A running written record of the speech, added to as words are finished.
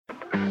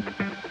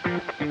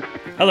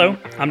Hello,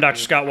 I'm Dr.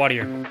 Scott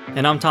Wadier.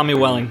 And I'm Tommy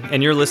Welling,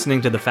 and you're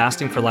listening to the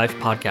Fasting for Life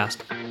podcast.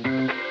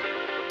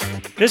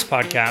 This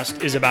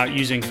podcast is about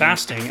using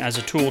fasting as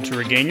a tool to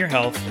regain your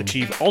health,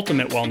 achieve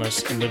ultimate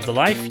wellness, and live the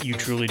life you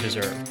truly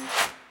deserve.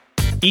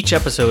 Each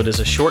episode is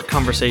a short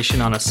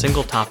conversation on a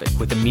single topic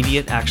with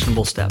immediate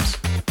actionable steps.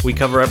 We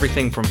cover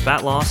everything from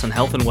fat loss and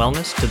health and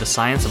wellness to the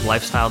science of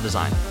lifestyle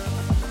design.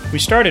 We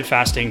started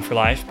Fasting for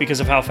Life because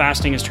of how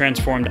fasting has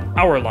transformed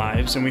our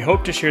lives, and we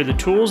hope to share the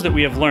tools that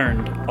we have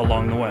learned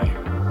along the way.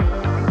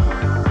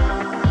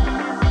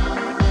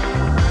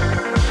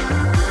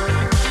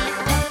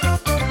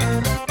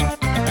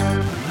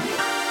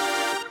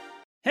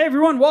 Hey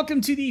everyone,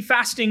 welcome to the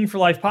Fasting for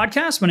Life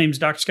podcast. My name is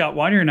Dr. Scott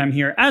Wadier, and I'm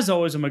here, as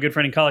always, with my good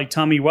friend and colleague,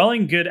 Tommy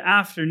Welling. Good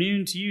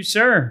afternoon to you,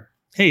 sir.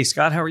 Hey,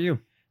 Scott, how are you?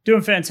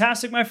 Doing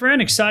fantastic, my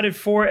friend. Excited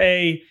for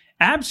a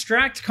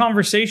abstract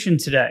conversation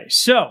today.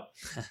 So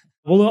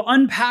we'll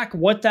unpack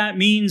what that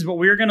means, but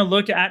we're going to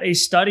look at a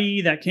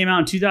study that came out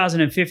in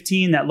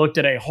 2015 that looked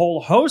at a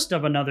whole host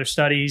of other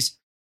studies,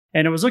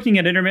 and it was looking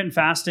at intermittent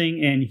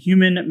fasting and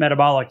human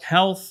metabolic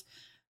health.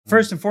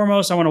 First and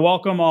foremost, I want to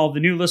welcome all the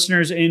new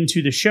listeners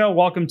into the show.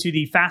 Welcome to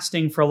the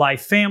Fasting for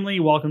Life family.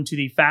 Welcome to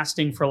the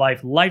Fasting for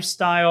Life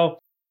lifestyle.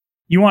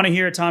 You want to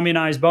hear Tommy and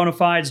I's bona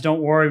fides?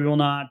 Don't worry, we will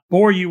not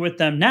bore you with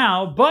them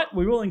now, but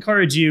we will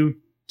encourage you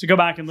to go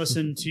back and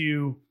listen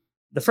to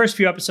the first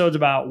few episodes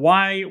about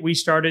why we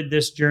started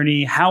this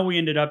journey, how we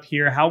ended up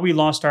here, how we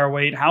lost our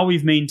weight, how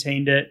we've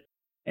maintained it.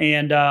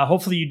 And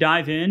hopefully you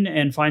dive in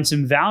and find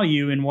some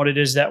value in what it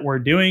is that we're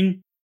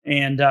doing.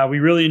 And we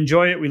really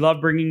enjoy it. We love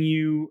bringing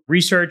you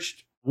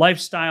researched,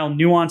 lifestyle,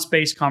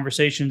 nuance-based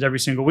conversations every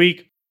single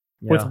week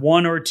with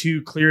one or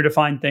two clear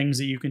defined things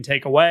that you can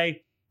take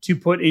away to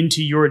put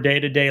into your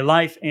day-to-day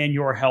life and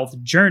your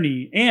health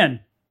journey. And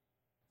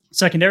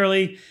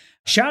secondarily,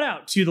 shout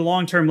out to the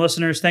long-term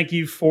listeners. Thank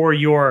you for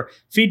your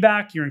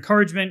feedback, your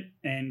encouragement,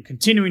 and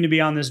continuing to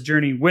be on this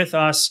journey with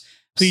us.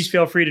 Please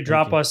feel free to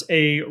drop us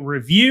a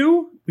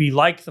review. We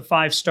like the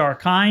 5-star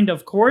kind,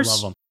 of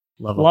course.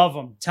 Love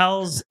them.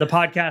 Tells the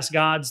podcast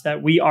gods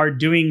that we are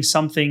doing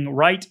something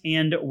right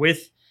and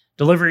with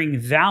delivering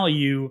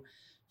value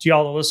to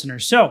all the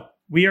listeners. So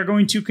we are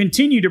going to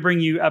continue to bring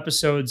you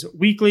episodes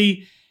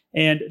weekly.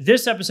 And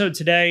this episode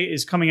today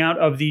is coming out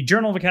of the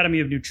Journal of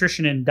Academy of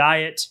Nutrition and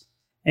Diet.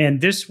 And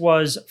this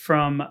was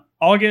from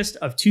August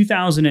of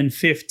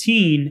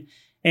 2015.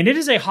 And it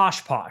is a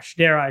hosh-posh,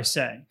 dare I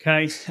say,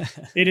 okay?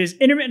 It is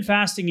intermittent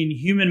fasting in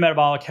human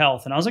metabolic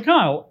health. And I was like,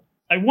 oh,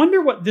 I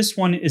wonder what this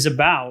one is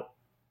about.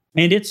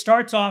 And it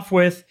starts off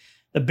with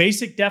the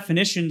basic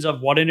definitions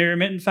of what an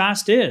intermittent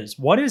fast is.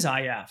 What is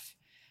IF?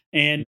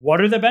 And what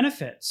are the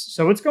benefits?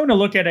 So it's going to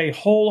look at a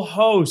whole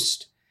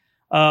host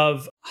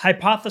of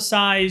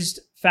hypothesized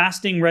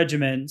fasting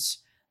regimens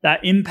that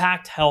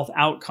impact health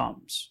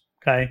outcomes,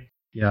 okay?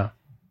 Yeah.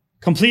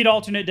 Complete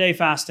alternate day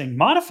fasting,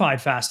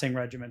 modified fasting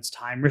regimens,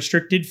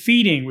 time-restricted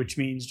feeding, which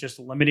means just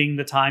limiting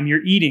the time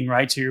you're eating,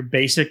 right? So your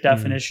basic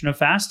definition of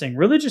fasting,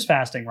 religious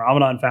fasting,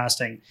 Ramadan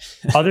fasting,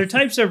 other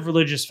types of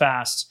religious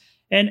fasts,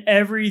 and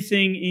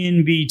everything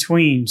in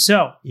between.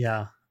 So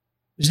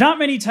there's not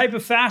many type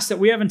of fasts that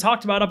we haven't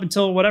talked about up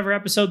until whatever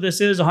episode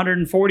this is,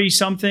 140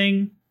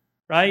 something,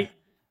 right?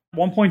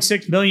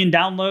 1.6 million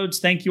downloads.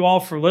 Thank you all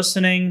for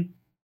listening.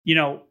 You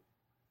know,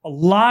 a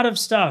lot of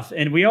stuff.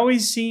 And we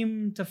always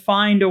seem to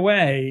find a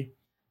way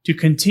to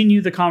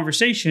continue the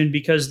conversation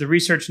because the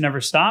research never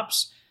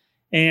stops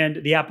and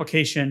the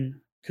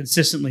application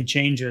consistently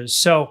changes.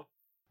 So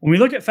when we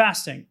look at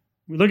fasting,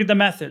 we look at the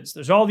methods,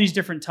 there's all these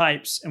different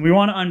types, and we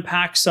want to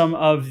unpack some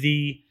of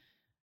the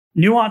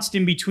nuanced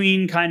in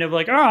between kind of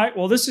like, all right,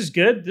 well, this is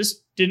good.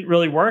 This didn't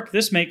really work.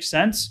 This makes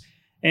sense.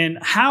 And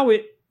how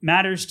it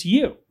matters to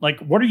you. Like,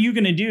 what are you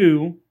going to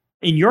do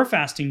in your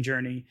fasting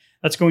journey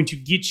that's going to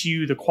get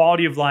you the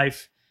quality of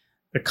life,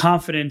 the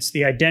confidence,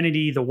 the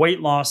identity, the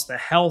weight loss, the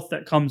health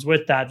that comes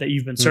with that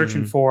you've been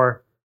searching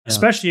for,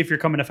 especially if you're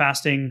coming to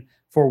fasting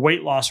for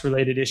weight loss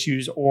related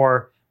issues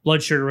or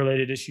blood sugar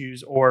related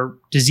issues or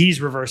disease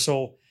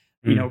reversal,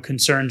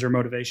 concerns or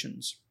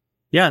motivations.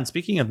 Yeah. And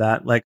speaking of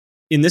that, like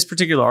in this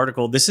particular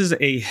article, this is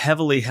a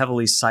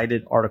heavily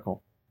cited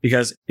article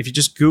because if you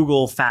just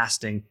Google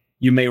fasting,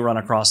 you may run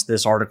across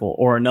this article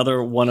or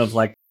another one of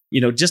like,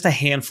 just a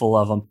handful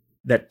of them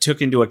that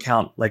took into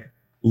account like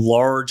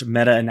large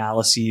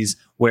meta-analyses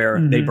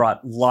where they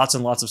brought lots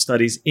and lots of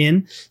studies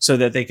in so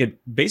that they could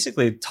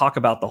basically talk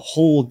about the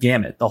whole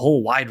gamut, the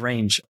whole wide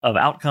range of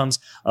outcomes,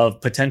 of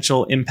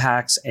potential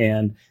impacts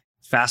and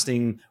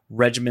fasting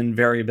regimen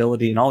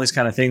variability and all these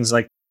kind of things.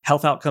 Like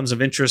health outcomes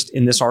of interest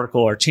in this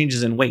article are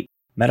changes in weight,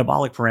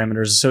 metabolic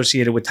parameters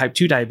associated with type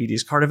 2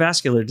 diabetes,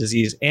 cardiovascular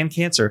disease, and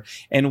cancer.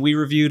 And we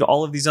reviewed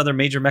all of these other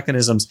major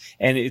mechanisms.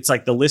 And it's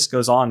like the list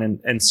goes on.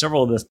 And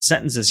several of the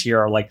sentences here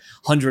are like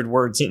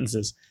 100-word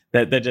sentences.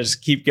 that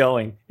just keep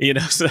going,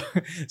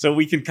 so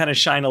we can kind of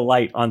shine a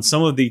light on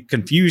some of the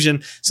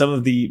confusion, some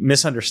of the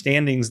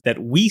misunderstandings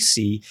that we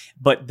see,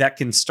 but that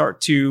can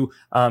start to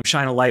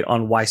shine a light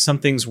on why some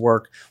things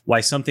work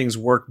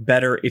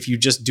better if you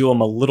just do them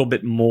a little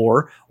bit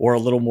more or a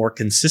little more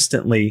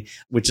consistently,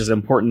 which is an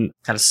important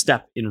kind of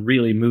step in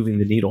really moving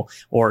the needle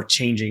or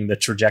changing the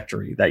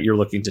trajectory that you're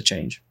looking to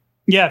change.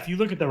 Yeah, if you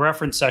look at the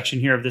reference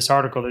section here of this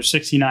article, there's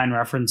 69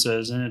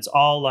 references, and it's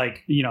all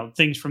like,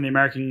 things from the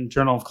American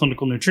Journal of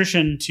Clinical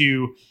Nutrition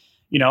to,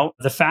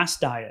 the FAST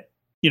diet,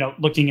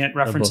 looking at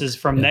references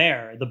from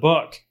there, the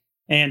book,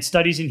 and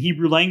studies in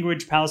Hebrew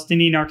language,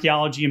 Palestinian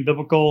archaeology, and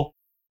biblical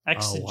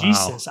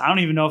exegesis. Oh, wow. I don't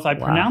even know if I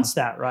pronounced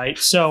that right.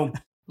 So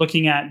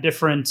looking at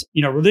different,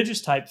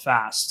 religious type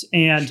fasts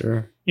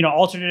and,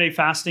 alternate day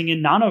fasting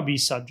in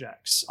non-obese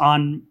subjects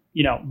on,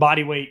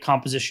 body weight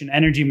composition,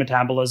 energy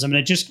metabolism, and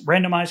it just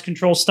randomized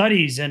control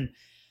studies and,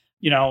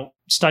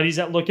 studies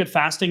that look at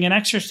fasting and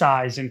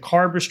exercise and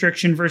carb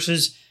restriction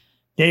versus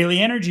daily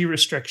energy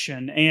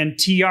restriction and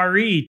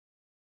TRE,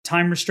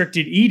 time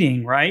restricted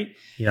eating, right?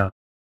 Yeah.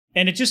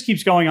 And it just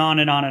keeps going on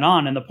and on and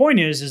on. And the point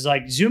is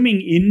like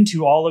zooming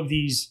into all of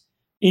these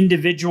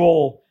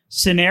individual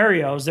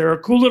scenarios, there are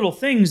cool little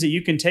things that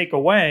you can take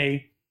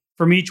away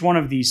from each one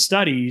of these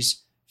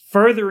studies,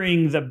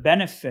 furthering the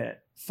benefit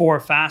for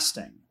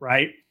fasting,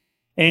 right?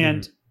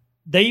 And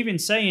they even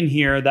say in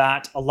here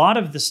that a lot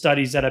of the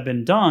studies that have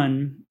been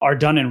done are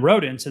done in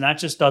rodents, and that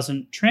just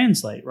doesn't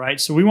translate, right?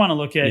 So we want to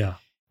look at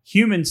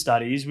human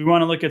studies. We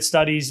want to look at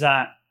studies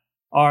that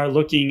are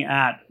looking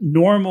at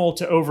normal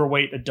to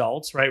overweight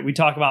adults, right? We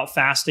talk about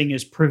fasting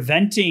as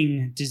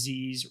preventing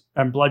disease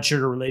and blood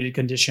sugar related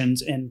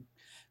conditions and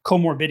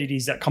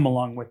comorbidities that come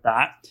along with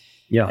that.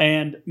 Yeah.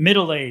 And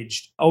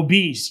middle-aged,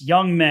 obese,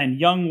 young men,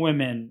 young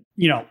women,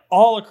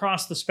 all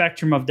across the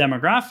spectrum of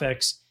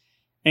demographics.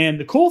 And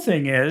the cool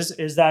thing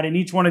is that in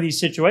each one of these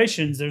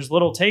situations, there's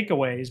little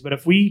takeaways. But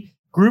if we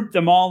group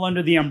them all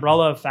under the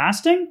umbrella of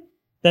fasting,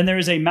 then there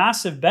is a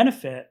massive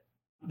benefit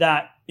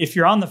that if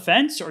you're on the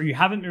fence or you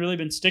haven't really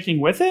been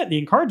sticking with it, the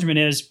encouragement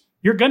is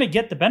you're going to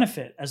get the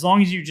benefit as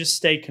long as you just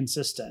stay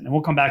consistent. And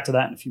we'll come back to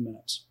that in a few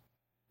minutes.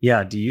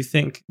 Yeah. Do you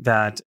think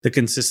that the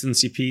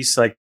consistency piece,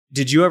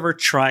 did you ever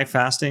try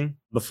fasting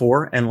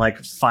before and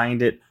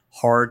find it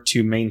hard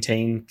to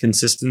maintain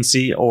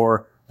consistency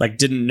or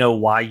didn't know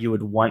why you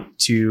would want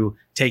to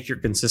take your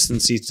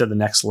consistency to the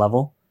next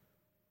level?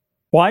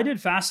 Well, I did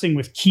fasting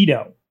with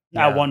keto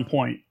at one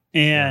point,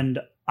 and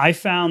I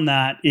found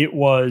that it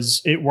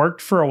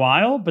worked for a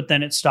while, but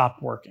then it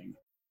stopped working.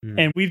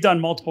 And we've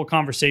done multiple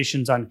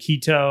conversations on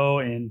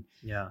keto and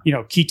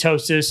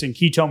ketosis and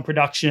ketone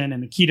production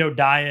and the keto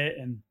diet,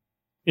 and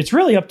it's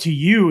really up to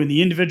you and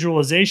the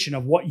individualization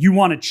of what you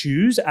want to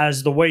choose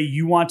as the way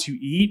you want to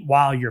eat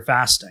while you're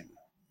fasting.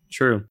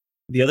 True.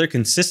 The other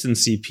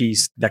consistency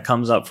piece that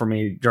comes up for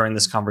me during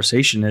this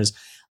conversation is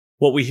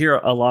what we hear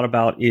a lot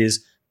about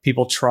is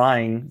people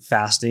trying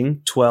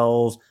fasting,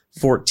 12,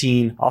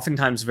 14,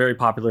 oftentimes very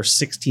popular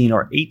 16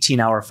 or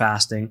 18-hour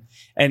fasting.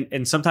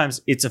 And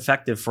sometimes it's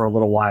effective for a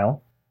little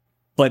while,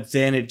 but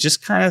then it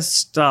just kind of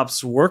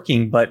stops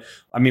working. But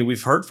I mean,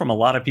 we've heard from a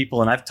lot of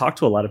people, and I've talked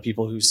to a lot of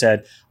people who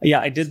said, yeah,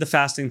 I did the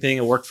fasting thing.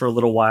 It worked for a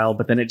little while,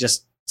 but then it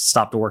just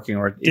stopped working,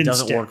 or it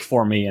doesn't work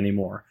for me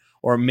anymore.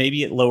 Or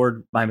maybe it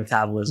lowered my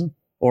metabolism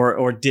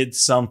or did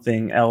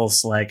something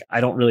else.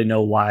 I don't really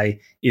know why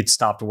it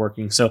stopped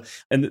working. So,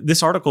 and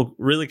this article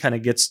really kind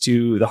of gets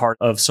to the heart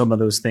of some of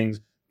those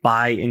things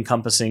by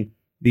encompassing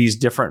these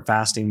different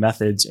fasting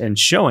methods and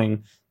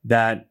showing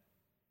that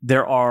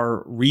there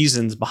are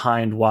reasons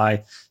behind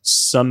why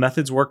some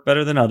methods work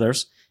better than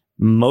others,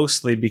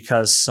 mostly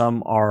because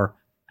some are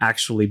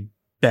actually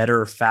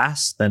better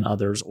fasts than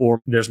others,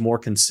 or there's more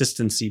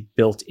consistency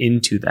built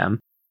into them,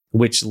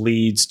 which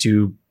leads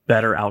to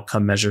better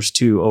outcome measures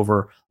too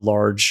over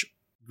large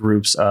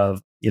groups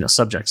of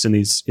subjects in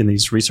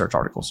these research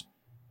articles.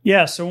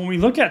 Yeah. So when we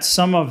look at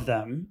some of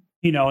them,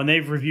 and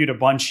they've reviewed a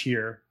bunch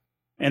here,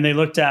 and they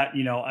looked at,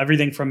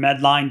 everything from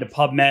Medline to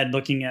PubMed,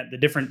 looking at the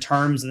different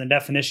terms and the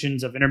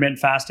definitions of intermittent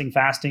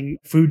fasting,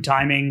 food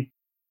timing.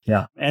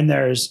 Yeah. And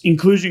there's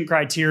inclusion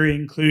criteria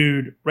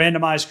include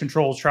randomized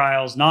control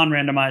trials,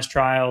 non-randomized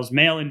trials,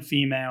 male and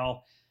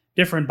female,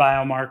 different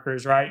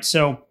biomarkers, right?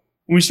 So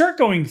when we start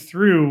going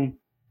through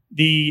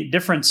the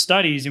different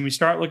studies and we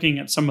start looking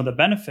at some of the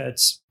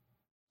benefits,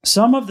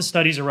 some of the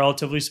studies are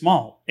relatively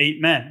small.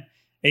 8 men,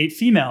 8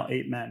 female,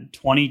 8 men,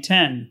 20,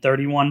 10,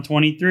 31,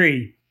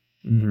 23.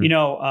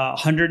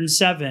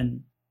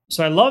 107.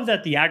 So I love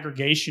that the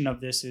aggregation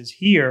of this is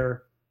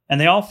here, and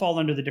they all fall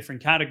under the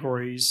different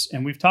categories.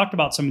 And we've talked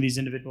about some of these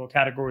individual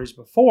categories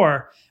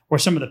before, where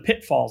some of the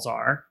pitfalls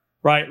are,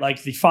 right?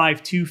 Like the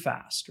 5-2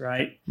 fast,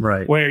 right?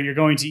 Right. Where you're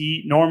going to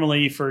eat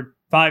normally for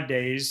 5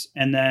 days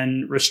and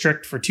then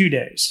restrict for 2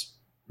 days.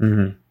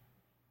 Mm-hmm.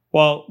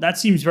 Well, that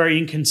seems very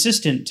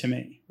inconsistent to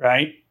me,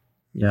 right?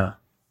 Yeah.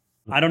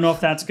 I don't know if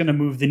that's going to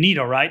move the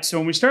needle, right? So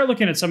when we start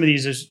looking at some of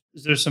these,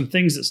 there's some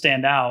things that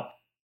stand out.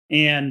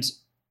 And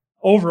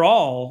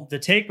overall, the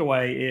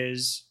takeaway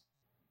is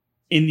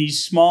in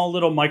these small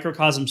little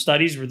microcosm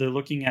studies where they're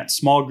looking at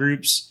small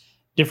groups,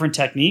 different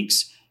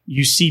techniques,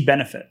 you see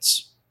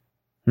benefits,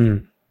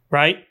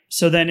 right?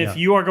 So then if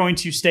you are going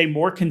to stay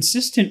more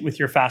consistent with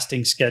your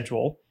fasting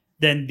schedule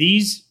than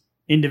these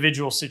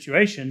individual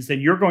situations, then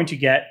you're going to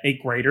get a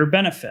greater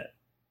benefit.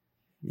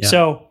 Yeah.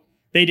 So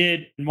they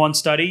did in one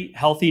study,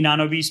 healthy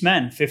non-obese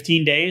men,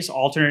 15 days,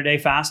 alternate day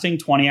fasting,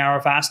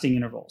 20-hour fasting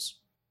intervals.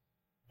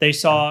 They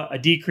saw a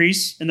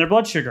decrease in their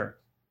blood sugar.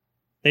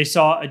 They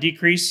saw a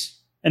decrease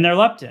in their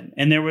leptin.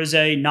 And there was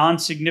a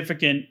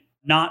non-significant,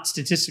 not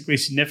statistically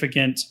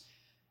significant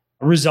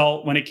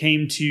result when it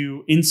came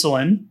to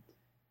insulin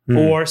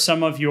or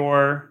some of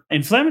your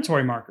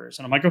inflammatory markers.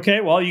 And I'm like,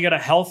 okay, well, you got a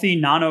healthy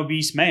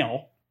non-obese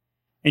male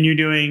and you're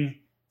doing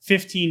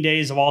 15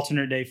 days of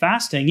alternate day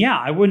fasting. Yeah,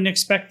 I wouldn't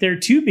expect there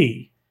to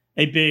be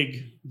a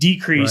big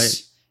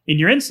decrease in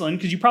your insulin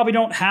because you probably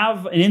don't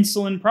have an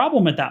insulin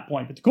problem at that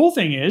point. But the cool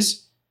thing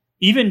is,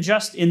 even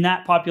just in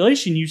that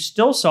population, you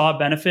still saw a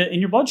benefit in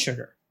your blood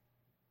sugar.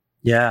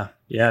 Yeah,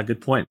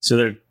 good point. So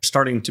they're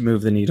starting to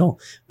move the needle,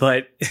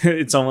 but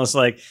it's almost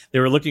like they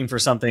were looking for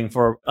something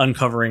for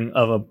uncovering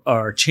of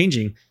or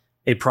changing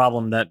a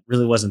problem that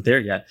really wasn't there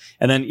yet.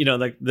 And then,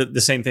 like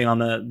the same thing on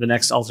the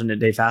next alternate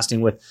day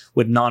fasting with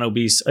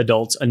non-obese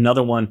adults.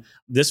 Another one,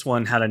 this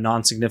one had a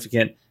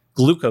non-significant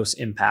glucose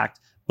impact,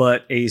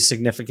 but a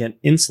significant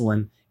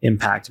insulin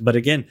impact. But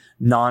again,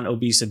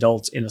 non-obese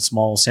adults in a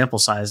small sample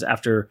size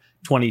after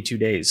 22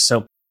 days.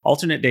 So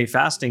alternate day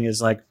fasting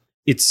is like,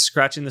 it's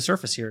scratching the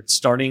surface here. It's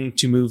starting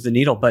to move the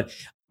needle, but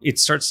it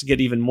starts to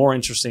get even more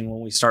interesting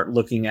when we start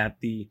looking at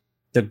the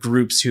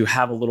groups who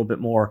have a little bit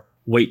more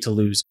weight to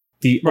lose,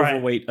 the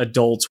overweight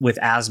adults with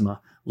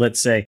asthma,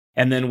 let's say.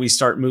 And then we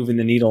start moving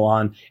the needle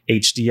on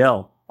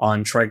HDL,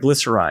 on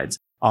triglycerides,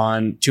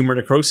 on tumor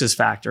necrosis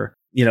factor,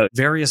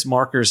 various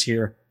markers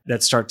here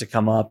that start to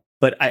come up.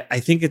 But I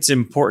think it's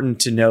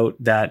important to note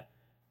that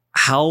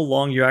how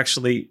long you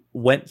actually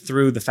went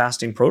through the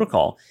fasting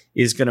protocol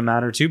is going to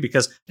matter too,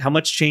 because how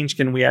much change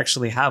can we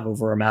actually have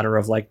over a matter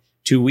of like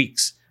 2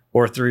 weeks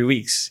or 3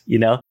 weeks,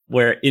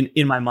 where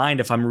in my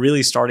mind, if I'm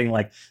really starting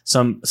like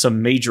some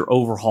major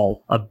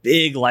overhaul, a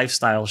big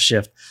lifestyle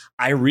shift,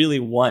 I really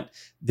want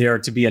there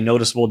to be a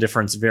noticeable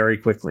difference very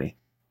quickly.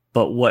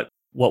 But what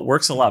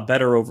works a lot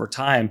better over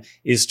time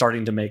is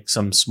starting to make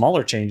some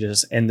smaller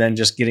changes and then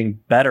just getting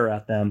better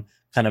at them,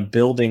 kind of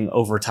building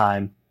over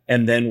time,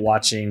 and then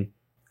watching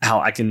how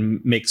I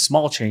can make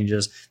small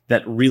changes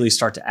that really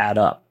start to add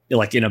up,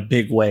 like in a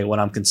big way when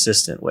I'm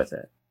consistent with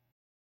it.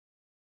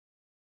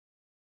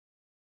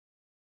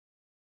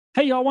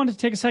 Hey, y'all, I wanted to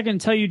take a second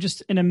and tell you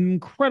just an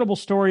incredible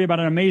story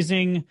about an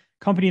amazing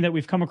company that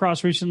we've come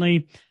across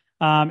recently.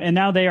 And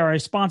now they are a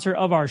sponsor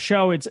of our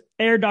show. It's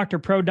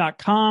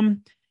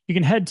airdoctorpro.com. You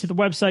can head to the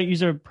website,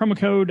 use a promo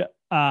code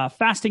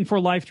fasting for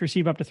life to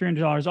receive up to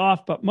 $300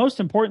 off. But most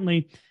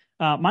importantly,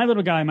 my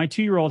little guy, my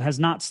 2-year-old, has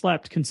not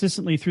slept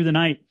consistently through the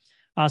night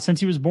since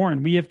he was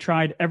born. We have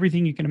tried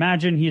everything you can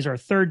imagine. He is our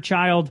 3rd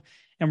child.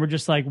 And we're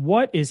just like,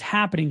 what is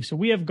happening? So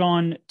we have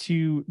gone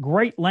to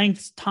great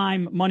lengths,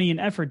 time, money, and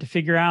effort to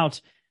figure out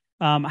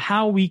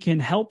how we can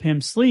help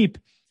him sleep.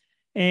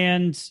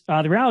 And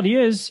the reality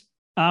is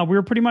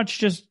we're pretty much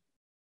just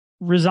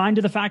resigned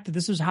to the fact that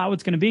this is how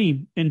it's going to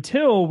be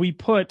until we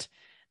put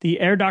the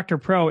Air Doctor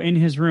Pro in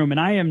his room. And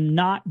I am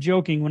not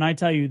joking when I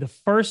tell you the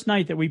first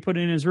night that we put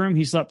it in his room,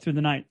 he slept through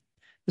the night.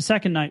 The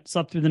second night,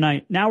 slept through the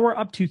night. Now we're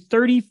up to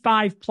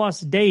 35 plus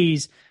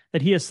days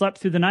that he has slept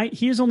through the night.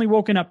 He has only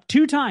woken up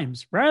 2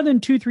 times rather than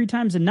 2-3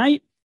 times a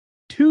night,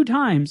 2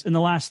 times in the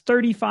last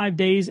 35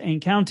 days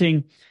and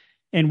counting.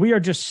 And we are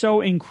just so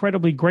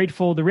incredibly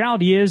grateful. The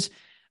reality is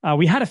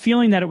we had a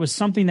feeling that it was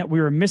something that we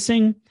were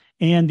missing.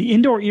 And the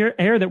indoor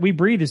air that we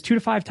breathe is 2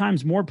 to 5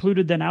 times more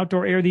polluted than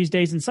outdoor air these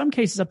days. In some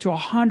cases, up to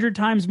 100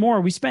 times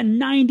more. We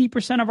spend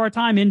 90% of our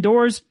time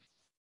indoors.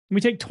 And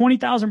we take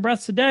 20,000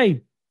 breaths a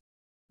day.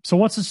 So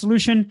what's the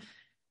solution?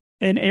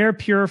 An air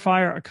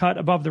purifier, a cut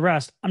above the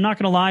rest. I'm not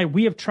going to lie.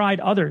 We have tried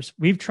others.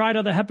 We've tried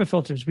other HEPA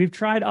filters. We've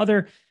tried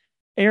other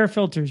air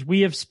filters.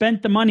 We have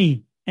spent the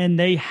money and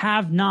they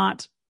have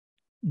not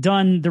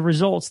done the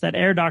results that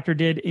Air Doctor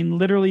did in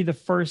literally the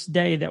first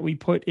day that we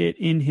put it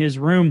in his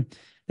room.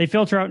 They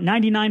filter out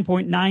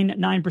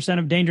 99.99%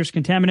 of dangerous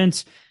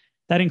contaminants.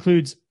 That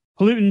includes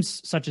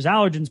pollutants such as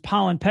allergens,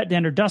 pollen, pet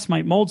dander, dust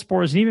mite, mold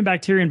spores, and even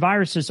bacteria and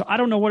viruses. So I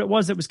don't know what it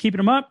was that was keeping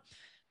them up,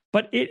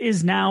 but it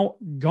is now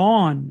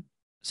gone.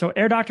 So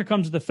Air Doctor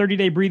comes with a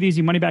 30-day breathe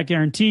easy money back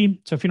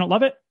guarantee. So if you don't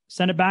love it,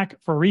 send it back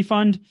for a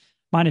refund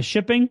minus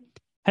shipping.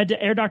 Head to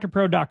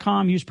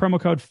airdoctorpro.com. Use promo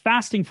code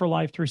fasting for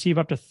life to receive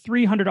up to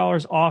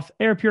 $300 off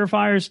air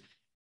purifiers.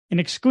 An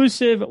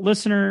exclusive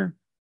listener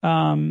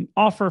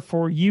offer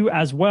for you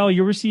as well.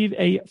 You'll receive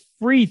a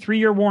free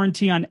 3-year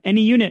warranty on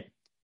any unit,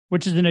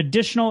 which is an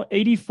additional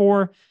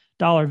 $84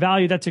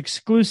 value. That's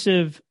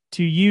exclusive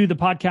to you, the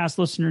podcast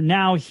listener,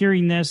 now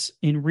hearing this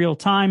in real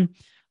time.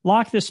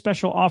 Lock this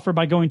special offer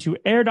by going to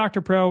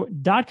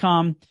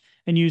airdoctorpro.com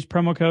and use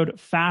promo code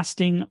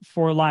fasting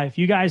for life.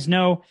 You guys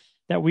know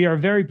that we are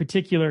very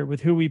particular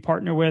with who we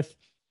partner with.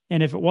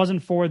 And if it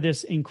wasn't for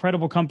this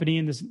incredible company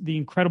and the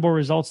incredible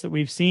results that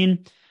we've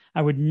seen,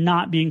 I would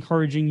not be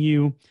encouraging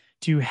you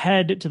to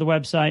head to the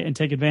website and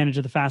take advantage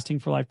of the Fasting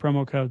for Life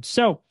promo code.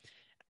 So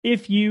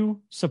if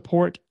you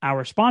support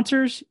our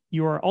sponsors,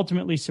 you are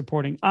ultimately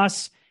supporting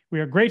us. We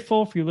are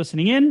grateful for you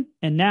listening in.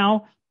 And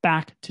now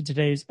back to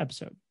today's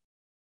episode.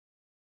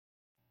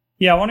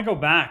 Yeah, I want to go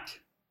back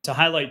to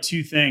highlight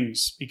two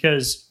things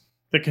because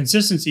the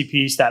consistency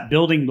piece, that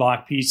building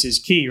block piece is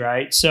key,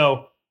 right?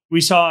 So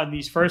we saw in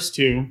these first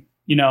two,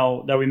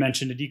 that we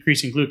mentioned a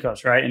decrease in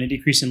glucose, right? And a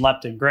decrease in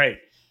leptin, great.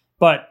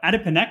 But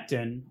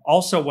adiponectin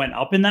also went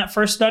up in that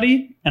first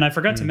study. And I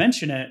forgot to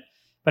mention it,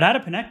 but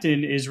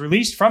adiponectin is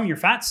released from your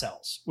fat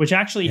cells, which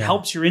actually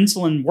helps your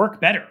insulin work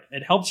better.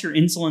 It helps your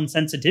insulin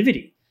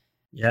sensitivity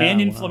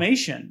and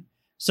inflammation.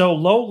 So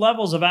low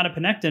levels of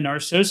adiponectin are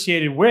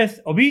associated with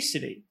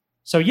obesity.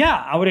 So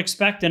yeah, I would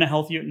expect in a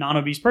healthy,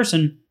 non-obese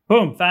person,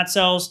 boom, fat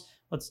cells,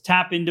 let's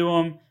tap into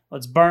them,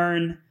 let's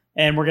burn,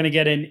 and we're going to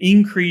get an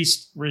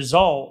increased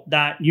result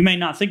that you may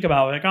not think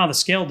about. Like, oh, the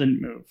scale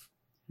didn't move.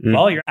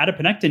 Well, your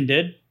adiponectin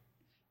did.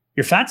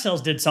 Your fat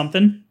cells did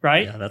something,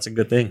 right? Yeah, that's a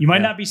good thing. You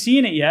might not be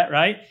seeing it yet,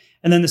 right?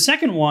 And then the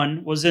second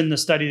one was in the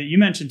study that you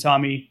mentioned,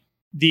 Tommy,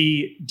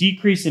 the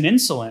decrease in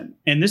insulin.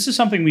 And this is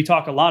something we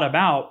talk a lot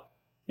about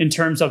in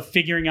terms of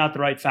figuring out the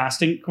right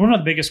fasting. One of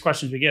the biggest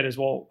questions we get is,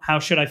 well, how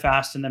should I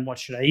fast? And then what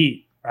should I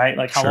eat, right?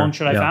 Like, how long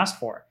should I fast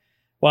for?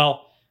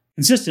 Well,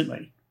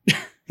 consistently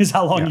is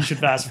how long you should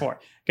fast for,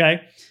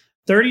 okay?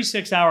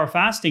 36-hour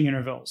fasting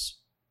intervals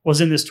was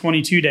in this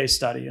 22-day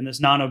study in this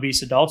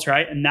non-obese adults,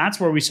 right? And that's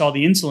where we saw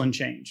the insulin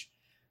change.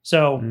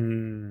 So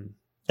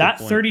that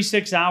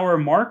 36-hour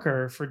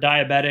marker for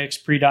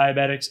diabetics,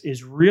 pre-diabetics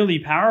is really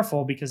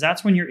powerful because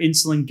that's when your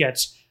insulin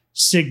gets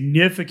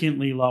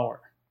significantly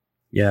lower.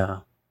 Yeah.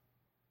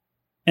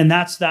 And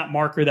that's that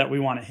marker that we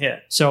want to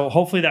hit. So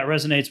hopefully that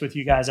resonates with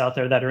you guys out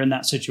there that are in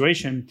that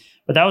situation.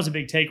 But that was a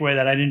big takeaway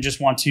that I didn't just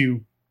want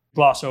to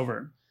gloss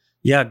over.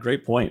 Yeah,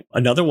 great point.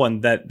 Another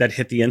one that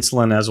hit the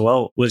insulin as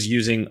well was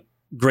using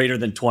greater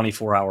than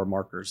 24-hour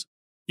markers,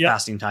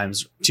 fasting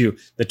times to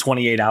the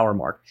 28-hour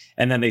mark.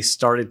 And then they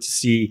started to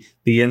see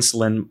the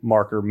insulin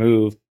marker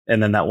move.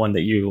 And then that one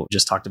that you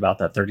just talked about,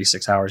 that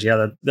 36 hours.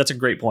 Yeah, that's a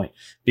great point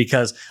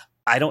because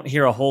I don't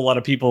hear a whole lot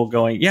of people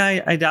going,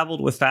 yeah, I dabbled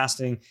with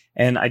fasting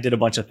and I did a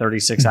bunch of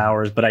 36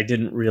 hours, but I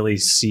didn't really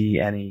see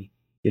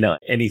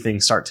anything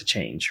start to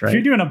change, right? If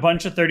you're doing a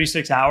bunch of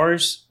 36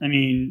 hours, I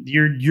mean,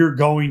 you're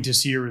going to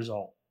see a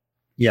result.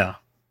 Yeah.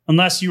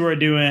 Unless you are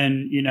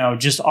doing,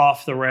 just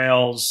off the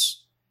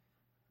rails,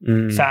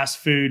 fast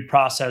food,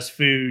 processed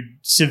food,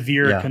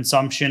 severe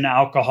consumption,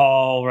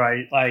 alcohol,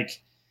 right? Like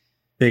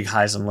big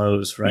highs and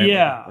lows, right?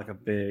 Yeah. Like a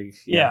big,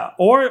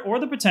 Or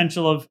the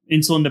potential of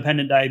insulin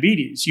dependent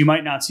diabetes. You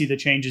might not see the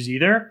changes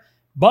either,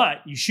 but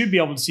you should be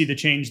able to see the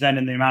change then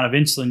in the amount of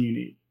insulin you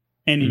need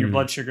and in your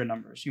blood sugar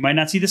numbers. You might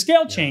not see the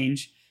scale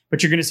change,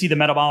 but you're going to see the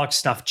metabolic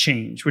stuff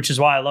change, which is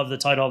why I love the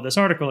title of this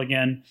article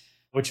again,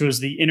 which was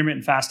the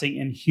intermittent fasting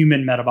in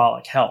human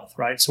metabolic health,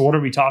 right? So what are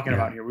we talking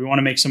about here? We want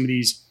to make some of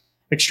these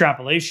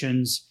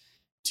extrapolations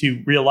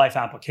to real life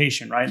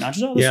application, right? Not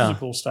just, this is a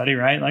cool study,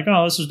 right? Like,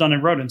 this was done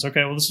in rodents.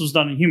 Okay, well, this was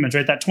done in humans,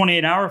 right? That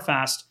 28-hour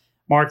fast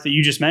mark that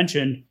you just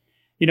mentioned,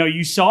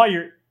 you saw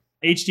your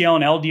HDL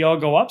and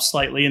LDL go up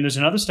slightly. And there's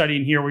another study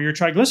in here where your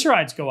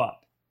triglycerides go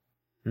up.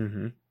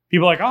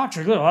 People are like,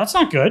 triglycerides, that's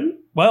not good.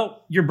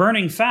 Well, you're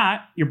burning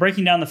fat. You're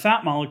breaking down the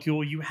fat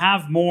molecule. You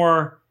have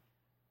more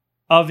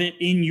of it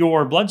in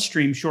your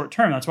bloodstream short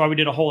term. That's why we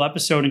did a whole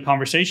episode and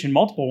conversation,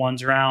 multiple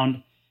ones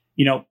around,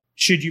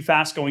 should you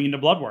fast going into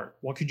blood work?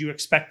 What could you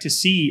expect to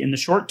see in the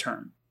short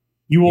term?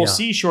 You will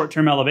see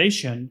short-term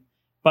elevation,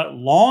 but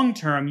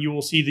long-term, you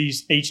will see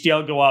these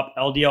HDL go up,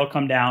 LDL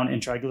come down,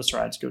 and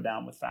triglycerides go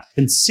down with fat.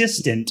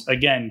 Consistent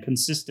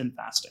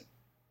fasting.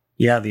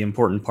 Yeah, the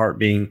important part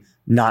being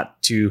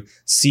not to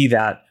see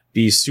that,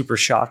 be super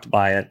shocked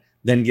by it,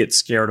 then get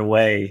scared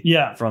away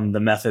from the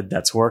method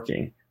that's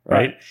working.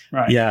 Right.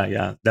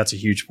 Yeah. That's a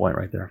huge point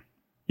right there.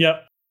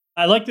 Yep.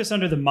 I like this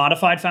under the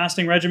modified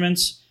fasting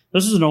regimens.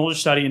 This is an older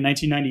study in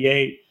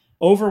 1998.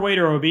 Overweight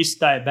or obese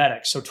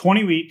diabetics. So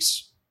 20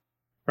 weeks,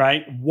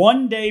 right?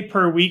 1 day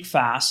per week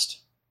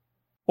fast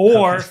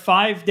or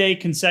 5-day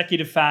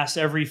consecutive fast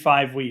every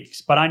 5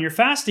 weeks. But on your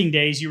fasting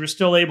days, you were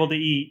still able to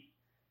eat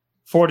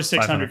 400 to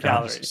 600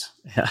 calories.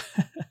 Yeah.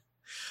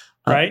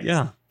 Right?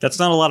 That's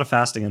not a lot of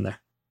fasting in there.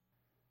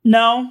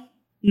 No.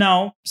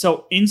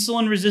 So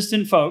insulin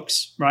resistant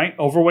folks, right?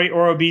 Overweight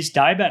or obese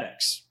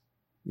diabetics.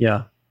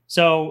 Yeah.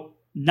 So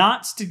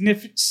not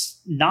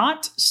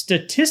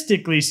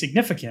statistically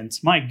significant.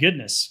 My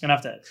goodness.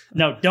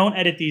 Don't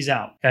edit these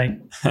out. Okay.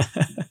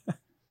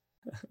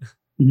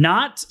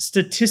 Not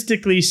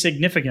statistically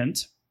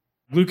significant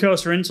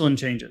glucose or insulin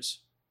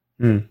changes.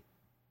 So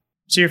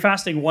you're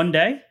fasting 1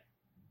 day,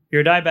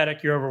 you're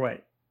diabetic, you're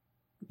overweight.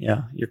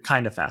 Yeah. You're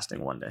kind of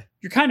fasting 1 day.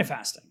 You're kind of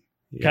fasting.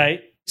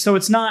 Okay. So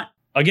it's not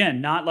like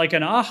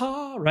an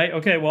aha, right?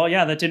 Okay, well,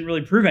 that didn't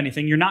really prove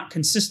anything. You're not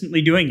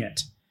consistently doing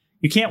it.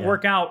 You can't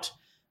work out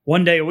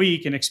 1 day a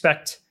week and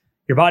expect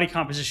your body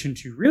composition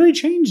to really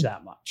change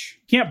that much.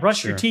 You can't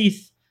brush your Sure.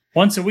 teeth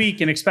once a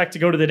week and expect to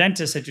go to the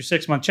dentist at your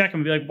 6-month check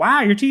and be like, wow,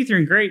 your teeth are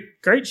in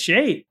great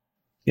shape.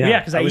 Yeah,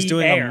 because I was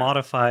doing air.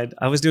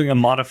 I was doing a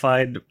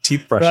modified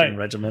teeth brushing Right.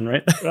 regimen,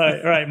 right?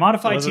 Right.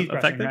 Modified Was it teeth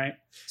brushing, effective? right?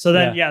 So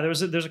then,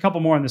 there's a couple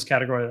more in this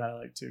category that I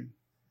like too.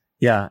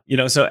 Yeah.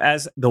 So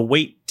as the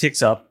weight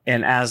ticks up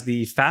and as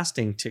the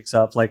fasting ticks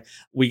up, like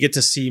we get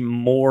to see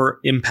more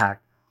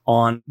impact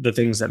on the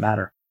things that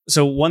matter.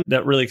 So one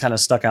that really kind of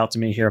stuck out to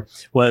me here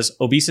was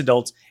obese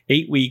adults,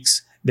 8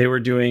 weeks, they were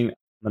doing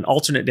an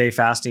alternate day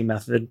fasting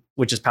method,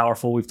 which is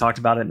powerful. We've talked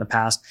about it in the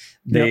past.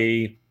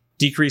 They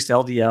decreased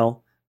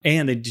LDL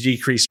and they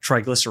decreased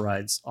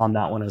triglycerides on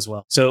that one as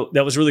well. So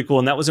that was really cool.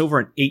 And that was over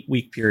an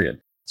 8-week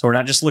period. So we're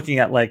not just looking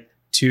at like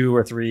 2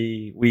 or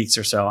 3 weeks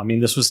or so. I mean,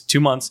 this was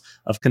 2 months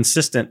of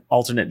consistent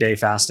alternate day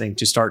fasting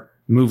to start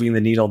moving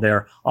the needle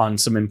there on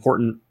some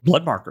important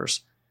blood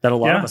markers that a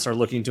lot of us are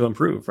looking to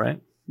improve, right?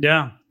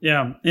 Yeah.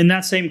 In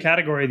that same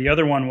category, the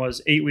other one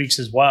was 8 weeks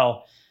as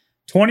well.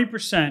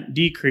 20%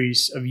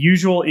 decrease of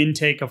usual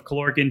intake of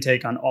caloric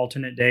intake on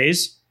alternate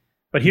days.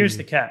 But here's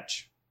the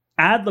catch.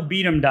 Ad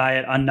libitum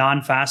diet on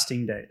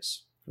non-fasting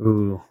days.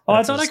 Ooh.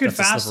 I thought I could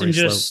fast and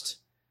just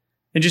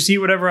eat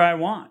whatever I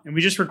want. And we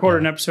just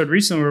recorded an episode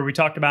recently where we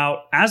talked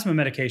about asthma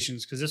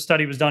medications because this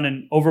study was done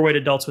in overweight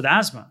adults with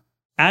asthma.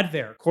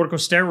 Advair,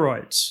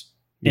 corticosteroids,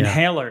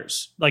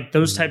 inhalers, like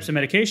those types of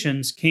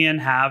medications can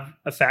have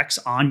effects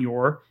on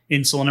your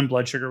insulin and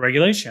blood sugar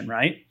regulation,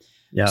 right?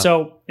 Yeah.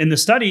 So in the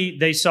study,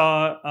 they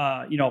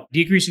saw,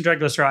 decreasing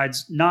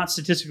triglycerides, not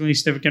statistically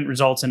significant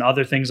results in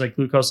other things like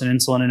glucose and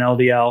insulin and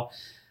LDL,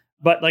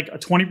 but like a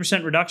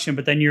 20% reduction.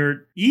 But then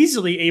you're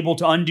easily able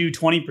to undo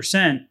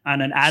 20%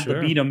 on an ad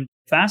libitum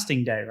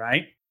fasting day,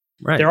 right?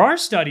 Right. There are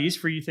studies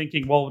for you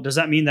thinking, well, does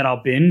that mean that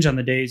I'll binge on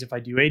the days if I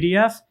do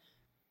ADF?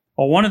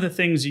 Well, one of the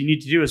things you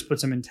need to do is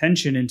put some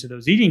intention into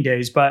those eating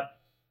days. But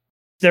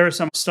there are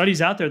some studies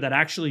out there that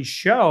actually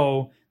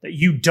show that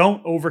you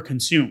don't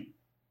overconsume.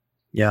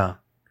 Yeah.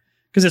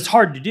 Because it's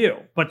hard to do.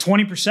 But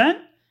 20%,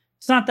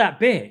 it's not that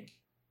big.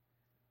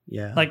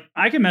 Yeah. Like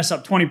I can mess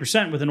up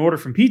 20% with an order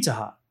from Pizza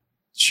Hut.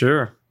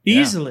 Sure.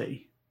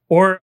 Easily.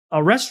 Or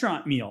a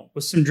restaurant meal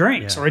with some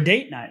drinks or a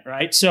date night,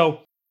 right?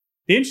 So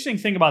the interesting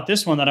thing about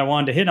this one that I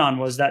wanted to hit on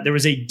was that there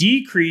was a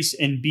decrease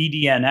in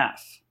BDNF.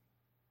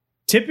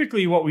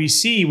 Typically what we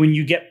see when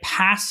you get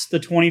past the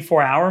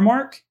 24-hour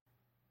mark,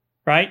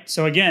 right?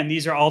 So again,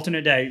 these are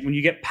alternate day. When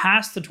you get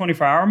past the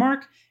 24-hour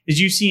mark, is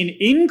you see an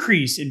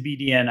increase in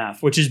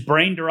BDNF, which is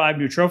brain-derived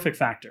neurotrophic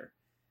factor,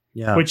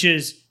 which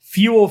is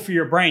fuel for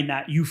your brain,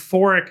 that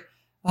euphoric,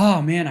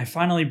 oh man, I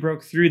finally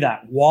broke through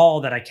that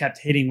wall that I kept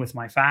hitting with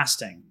my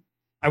fasting.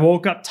 I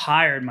woke up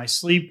tired. My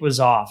sleep was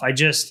off. I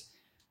just,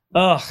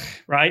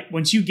 right?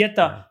 Once you get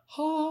the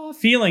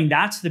feeling,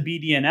 that's the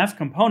BDNF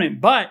component.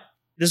 But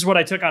this is what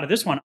I took out of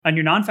this one. On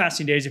your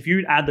non-fasting days, if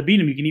you add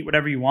libitum, you can eat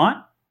whatever you want,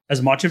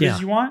 as much of it as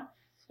you want.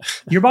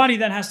 Your body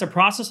then has to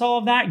process all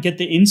of that, get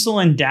the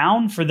insulin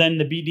down for then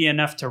the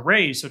BDNF to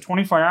raise. So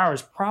 24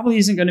 hours probably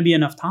isn't going to be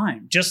enough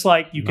time, just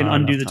like you can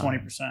undo the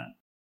 20%.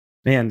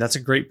 Man, that's a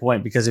great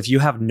point, because if you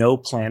have no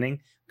planning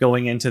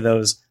going into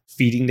those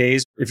feeding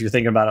days, if you're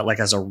thinking about it like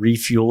as a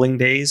refueling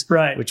days,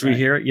 which we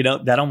hear,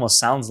 that almost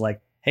sounds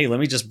like, hey,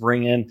 let me just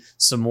bring in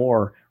some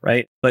more,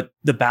 right? But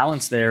the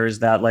balance there is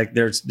that like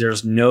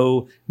there's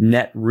no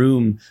net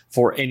room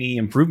for any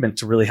improvement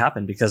to really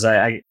happen, because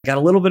I got a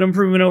little bit of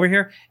improvement over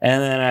here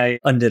and then I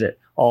undid it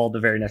all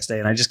the very next day.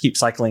 And I just keep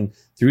cycling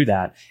through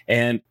that.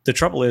 And the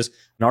trouble is,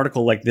 an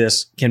article like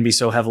this can be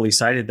so heavily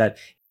cited that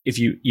if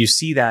you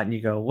see that and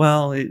you go,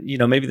 well,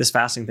 maybe this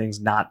fasting thing's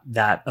not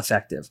that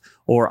effective,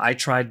 or I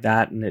tried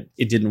that and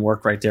it didn't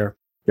work right there.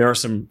 There are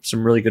some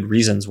really good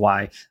reasons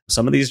why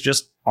some of these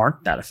just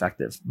aren't that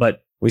effective.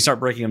 But we start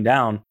breaking them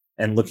down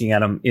and looking at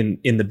them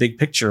in the big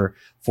picture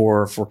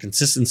for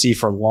consistency,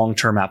 for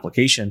long-term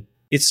application.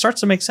 It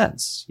starts to make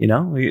sense.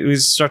 We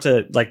start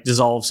to like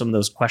dissolve some of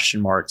those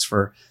question marks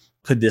for,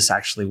 could this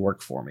actually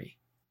work for me?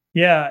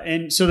 Yeah.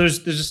 And so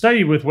there's a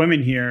study with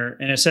women here,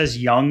 and it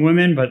says young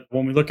women, but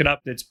when we look it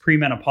up, it's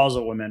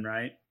premenopausal women,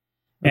 right?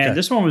 And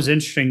this one was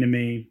interesting to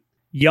me.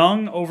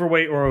 Young,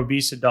 overweight, or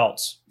obese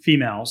adults,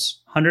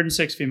 females,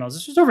 106 females.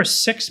 This was over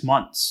 6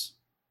 months.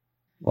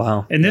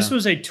 Wow. And this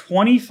was a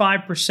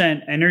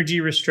 25% energy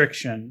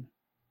restriction,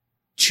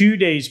 2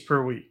 days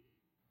per week,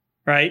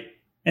 right?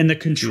 And the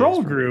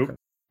control group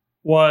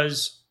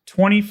was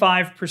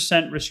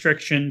 25%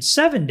 restriction,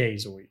 7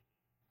 days a week.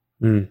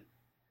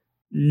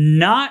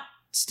 Not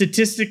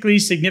statistically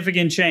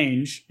significant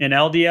change in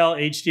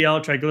LDL,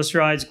 HDL,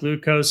 triglycerides,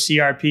 glucose,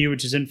 CRP,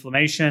 which is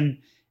inflammation,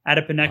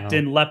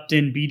 adiponectin,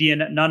 leptin,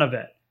 BDNF, none of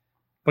it.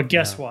 But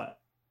guess what?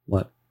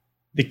 What?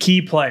 The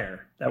key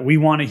player that we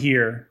want to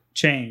hear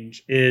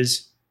change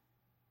is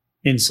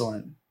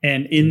insulin.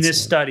 And in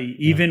this study,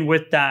 even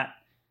with that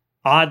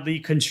oddly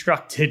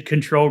constructed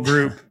control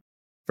group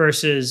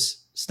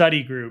versus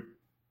study group,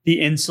 the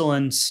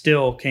insulin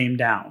still came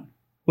down,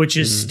 which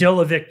is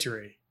still a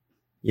victory.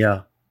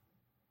 Yeah.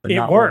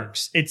 It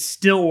works. It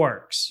still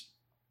works.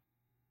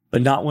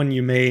 but not when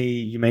you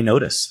may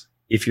notice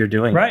if you're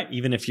doing right. it.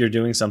 Even if you're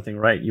doing something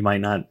right, you might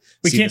not.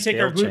 We can't take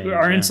our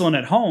insulin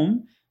at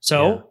home.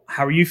 So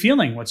how are you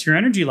feeling? What's your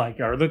energy like?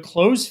 Are the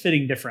clothes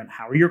fitting different?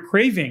 How are your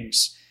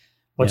cravings?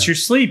 What's your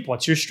sleep?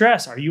 What's your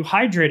stress? Are you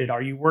hydrated?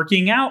 Are you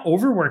working out,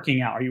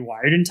 overworking out? Are you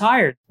wired and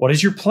tired? What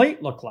does your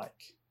plate look like?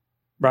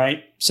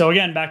 Right? So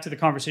again, back to the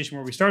conversation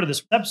where we started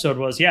this episode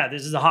was,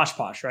 this is a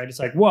hosh-posh, right? It's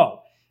like,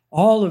 whoa,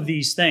 all of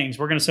these things.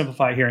 We're going to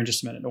simplify here in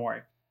just a minute. Don't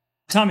worry.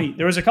 Tommy,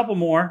 there was a couple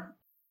more.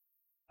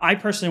 I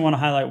personally want to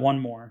highlight one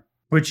more,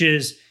 which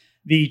is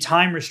the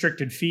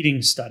time-restricted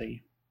feeding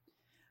study.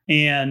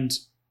 And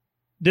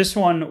this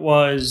one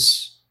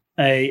was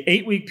a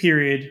 8-week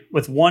period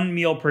with 1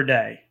 meal per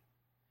day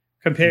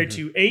compared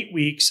to 8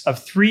 weeks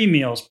of 3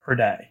 meals per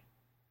day.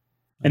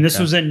 And this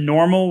was in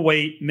normal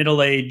weight,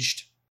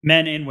 middle-aged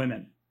men and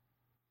women.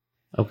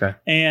 Okay.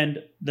 And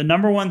the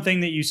number one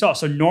thing that you saw,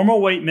 so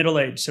normal weight,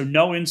 middle-aged, so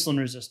no insulin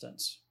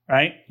resistance,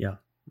 right? Yeah,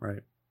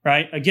 right.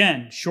 Right?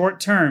 Again,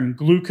 short-term,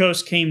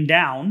 glucose came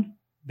down,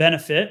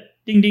 benefit,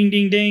 ding, ding,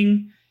 ding,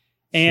 ding.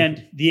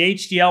 And the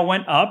HDL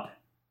went up,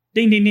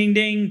 ding, ding, ding,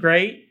 ding,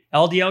 great.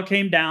 LDL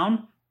came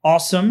down,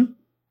 awesome.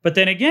 But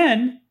then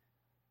again,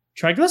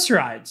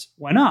 triglycerides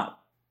went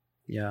up.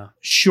 Yeah.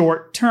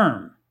 Short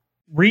term.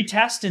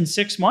 Retest in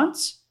 6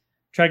 months,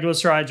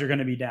 triglycerides are going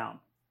to be down.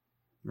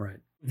 Right.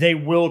 They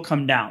will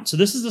come down. So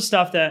this is the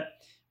stuff that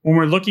when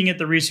we're looking at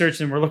the research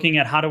and we're looking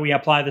at how do we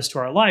apply this to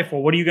our life,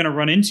 well, what are you going to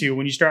run into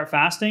when you start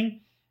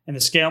fasting and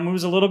the scale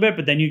moves a little bit,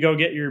 but then you go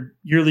get your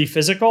yearly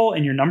physical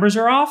and your numbers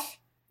are off?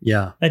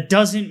 Yeah. That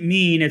doesn't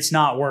mean it's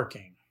not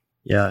working.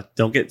 Yeah.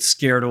 Don't get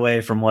scared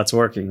away from what's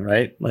working,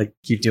 right? Like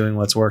keep doing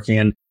what's working.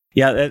 And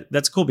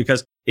that's cool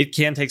because it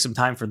can take some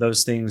time for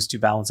those things to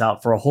balance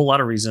out for a whole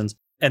lot of reasons.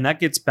 And that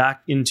gets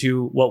back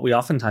into what we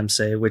oftentimes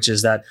say, which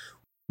is that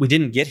we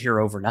didn't get here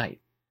overnight.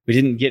 We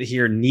didn't get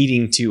here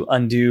needing to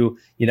undo,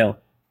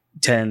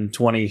 10,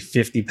 20,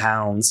 50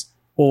 pounds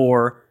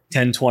or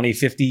 10, 20,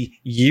 50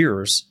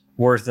 years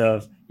worth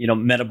of,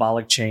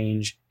 metabolic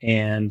change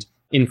and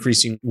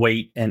increasing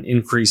weight and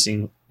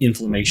increasing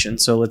inflammation.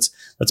 So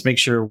let's make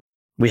sure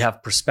we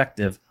have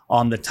perspective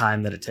on the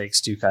time that it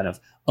takes to kind of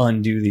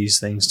undo these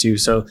things too.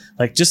 So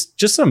like just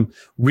some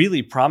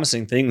really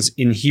promising things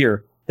in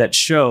here that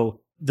show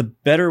the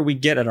better we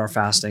get at our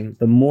fasting,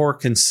 the more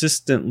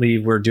consistently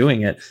we're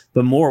doing it,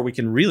 the more we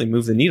can really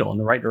move the needle in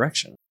the right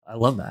direction. I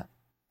love that.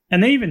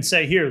 And they even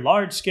say here,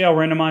 large-scale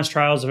randomized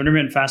trials of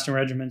intermittent fasting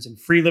regimens in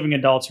free-living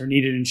adults are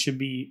needed and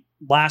should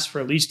last for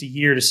at least a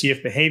year to see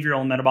if behavioral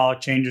and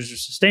metabolic changes are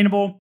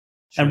sustainable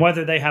and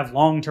whether they have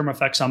long-term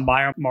effects on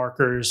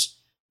biomarkers.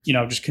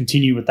 Just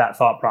continue with that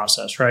thought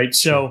process, right?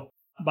 So,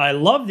 but I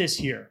love this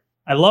here.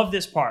 I love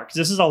this part because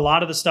this is a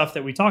lot of the stuff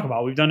that we talk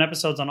about. We've done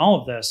episodes on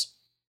all of this.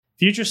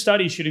 Future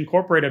studies should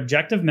incorporate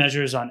objective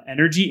measures on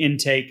energy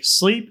intake,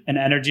 sleep, and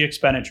energy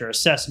expenditure.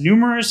 Assess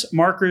numerous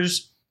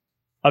markers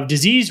of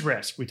disease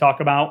risk. We talk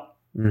about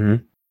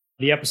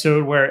the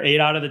episode where 8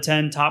 out of the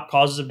 10 top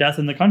causes of death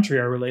in the country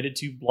are related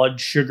to blood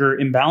sugar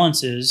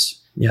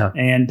imbalances. Yeah.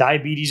 And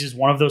diabetes is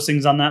one of those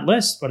things on that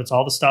list, but it's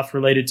all the stuff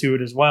related to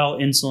it as well,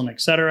 insulin, et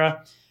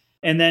cetera.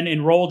 And then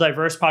enroll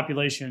diverse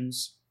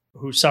populations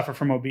who suffer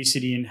from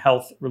obesity and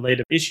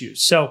health-related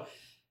issues. So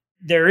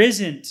there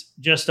isn't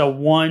just a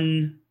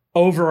one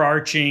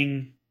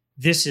overarching,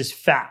 this is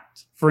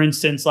fact. For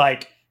instance,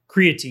 like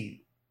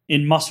creatine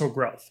in muscle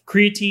growth.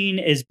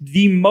 Creatine is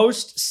the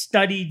most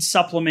studied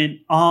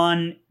supplement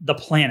on the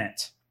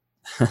planet.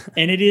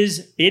 And it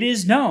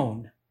is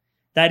known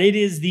that it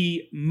is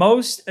the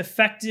most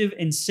effective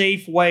and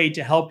safe way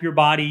to help your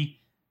body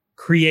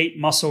create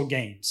muscle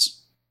gains.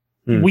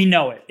 We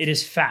know it. It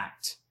is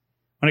fact.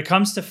 When it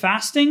comes to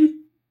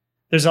fasting,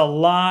 there's a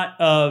lot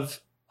of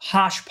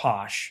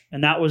hosh-posh.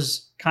 And that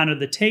was kind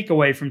of the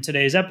takeaway from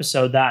today's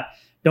episode, that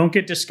don't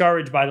get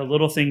discouraged by the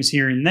little things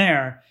here and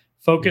there.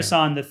 Focus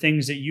on the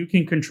things that you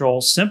can control,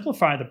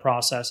 simplify the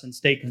process, and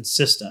stay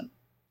consistent.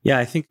 Yeah,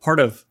 I think part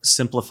of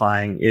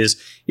simplifying is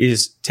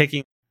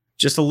taking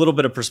just a little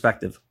bit of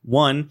perspective.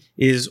 One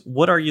is,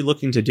 what are you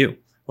looking to do?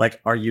 Like,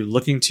 are you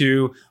looking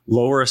to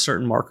lower a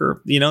certain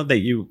marker, that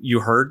you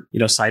heard,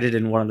 cited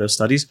in one of those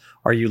studies?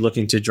 Are you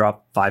looking to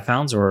drop 5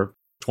 pounds or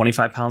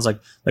 25 pounds?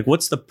 Like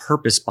what's the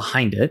purpose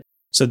behind it?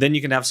 So then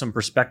you can have some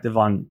perspective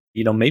on,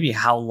 maybe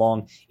how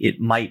long it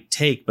might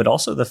take, but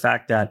also the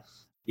fact that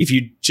if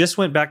you just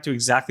went back to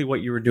exactly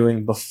what you were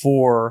doing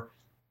before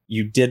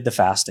you did the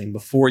fasting,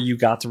 before you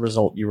got the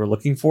result you were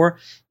looking for,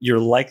 you're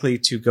likely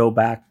to go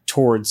back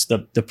towards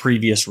the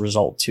previous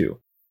result too.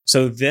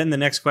 So then the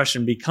next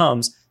question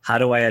becomes, how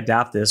do I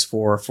adapt this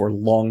for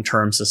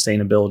long-term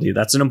sustainability?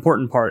 That's an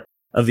important part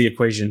of the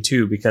equation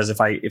too, because if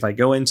I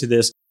go into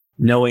this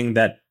knowing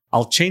that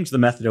I'll change the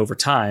method over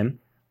time,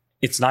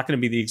 it's not going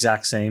to be the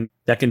exact same.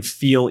 That can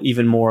feel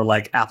even more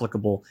like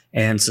applicable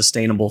and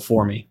sustainable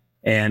for me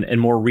and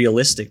more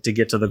realistic to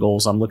get to the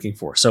goals I'm looking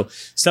for. So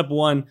step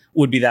one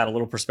would be that, a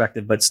little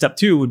perspective, but step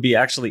two would be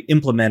actually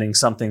implementing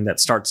something that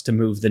starts to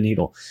move the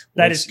needle.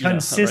 That is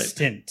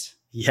consistent. Right?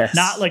 Yes.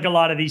 Not like a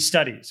lot of these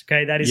studies.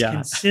 Okay. That is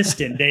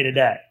consistent day to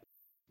day.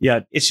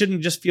 Yeah, it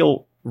shouldn't just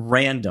feel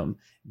random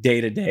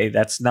day to day.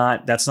 That's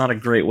not a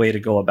great way to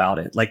go about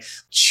it. Like,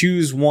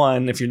 choose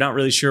one. If you're not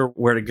really sure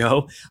where to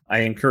go, I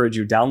encourage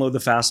you, download the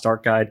Fast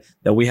Start Guide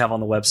that we have on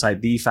the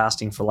website,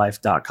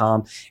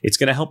 thefastingforlife.com. It's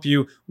going to help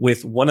you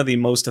with one of the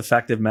most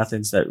effective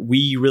methods that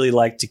we really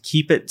like to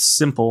keep it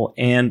simple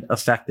and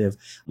effective,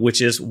 which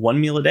is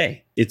one meal a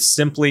day. It's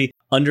simply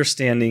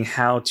understanding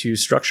how to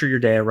structure your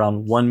day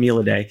around one meal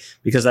a day,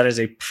 because that is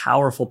a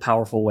powerful,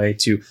 powerful way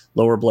to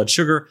lower blood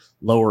sugar,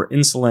 lower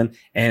insulin,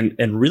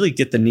 and really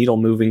get the needle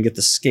moving, get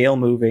the scale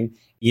moving,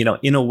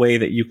 in a way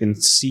that you can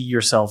see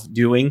yourself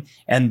doing.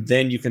 And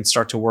then you can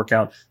start to work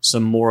out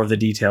some more of the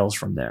details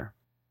from there.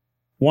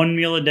 One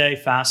meal a day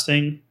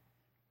fasting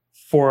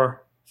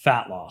for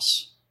fat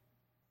loss.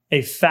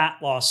 A fat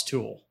loss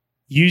tool.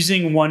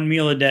 Using one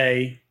meal a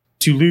day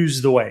to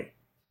lose the weight.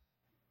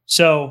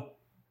 So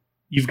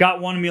you've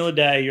got one meal a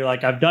day. You're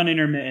like, I've done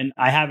intermittent.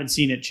 I haven't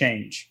seen it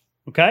change.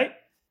 Okay.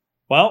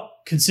 Well,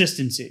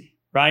 consistency,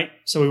 right?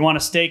 So we want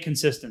to stay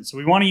consistent. So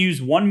we want to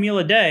use one meal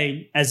a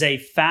day as a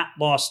fat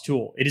loss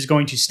tool. It is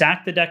going to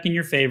stack the deck in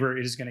your favor.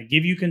 It is going to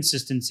give you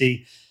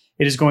consistency.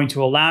 It is going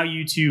to allow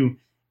you to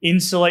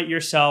insulate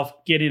yourself,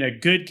 get in a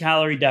good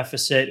calorie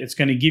deficit. It's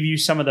going to give you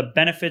some of the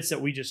benefits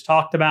that we just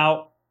talked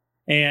about,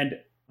 and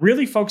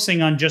really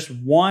focusing on just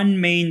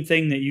one main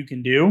thing that you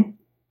can do.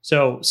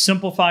 So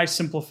simplify,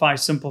 simplify,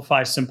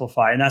 simplify,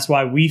 simplify. And that's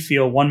why we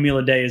feel one meal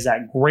a day is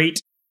that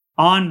great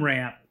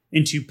on-ramp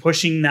into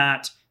pushing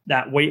that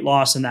weight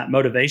loss and that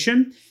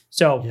motivation.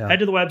 So head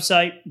to the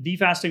website,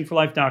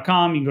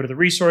 thefastingforlife.com. You can go to the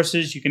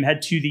resources. You can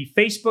head to the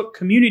Facebook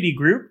community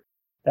group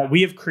that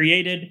we have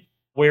created,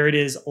 where it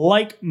is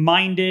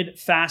like-minded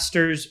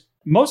fasters.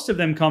 Most of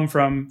them come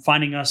from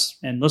finding us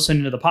and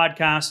listening to the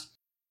podcast.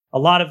 A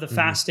lot of the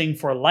fasting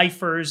for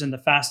lifers and the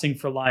fasting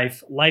for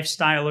life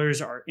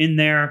lifestylers are in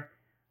there.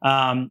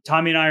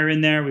 Tommy and I are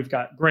in there. We've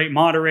got great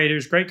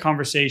moderators, great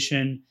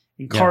conversation,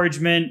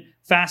 encouragement,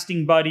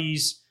 fasting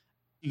buddies.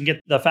 You can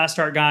get the Fast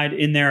Start Guide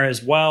in there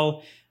as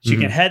well. So you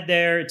can head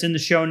there. It's in the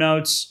show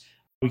notes.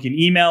 We can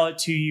email it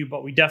to you,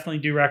 but we definitely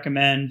do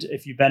recommend,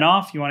 if you've been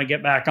off, you want to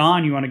get back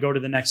on, you want to go to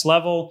the next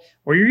level,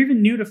 or you're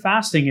even new to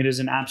fasting, it is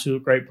an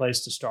absolute great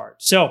place to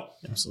start. So,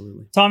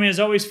 absolutely. Tommy, as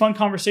always, fun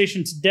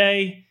conversation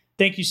today.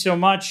 Thank you so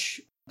much.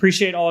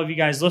 Appreciate all of you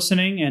guys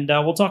listening, and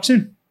we'll talk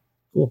soon.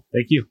 Cool.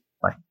 Thank you.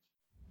 Bye.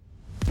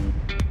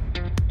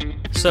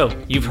 So,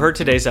 you've heard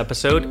today's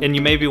episode, and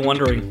you may be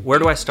wondering, where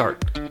do I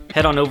start?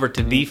 Head on over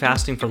to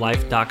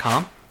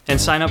thefastingforlife.com and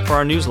sign up for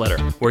our newsletter,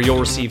 where you'll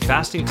receive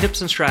fasting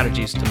tips and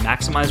strategies to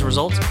maximize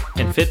results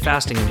and fit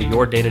fasting into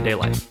your day-to-day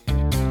life.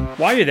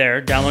 While you're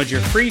there, download your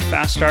free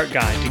Fast Start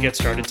Guide to get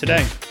started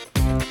today.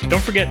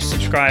 Don't forget to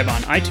subscribe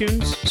on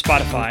iTunes,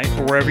 Spotify,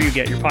 or wherever you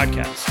get your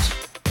podcasts.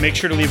 Make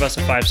sure to leave us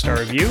a 5-star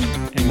review,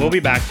 and we'll be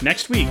back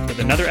next week with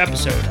another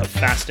episode of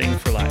Fasting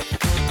for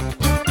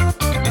Life.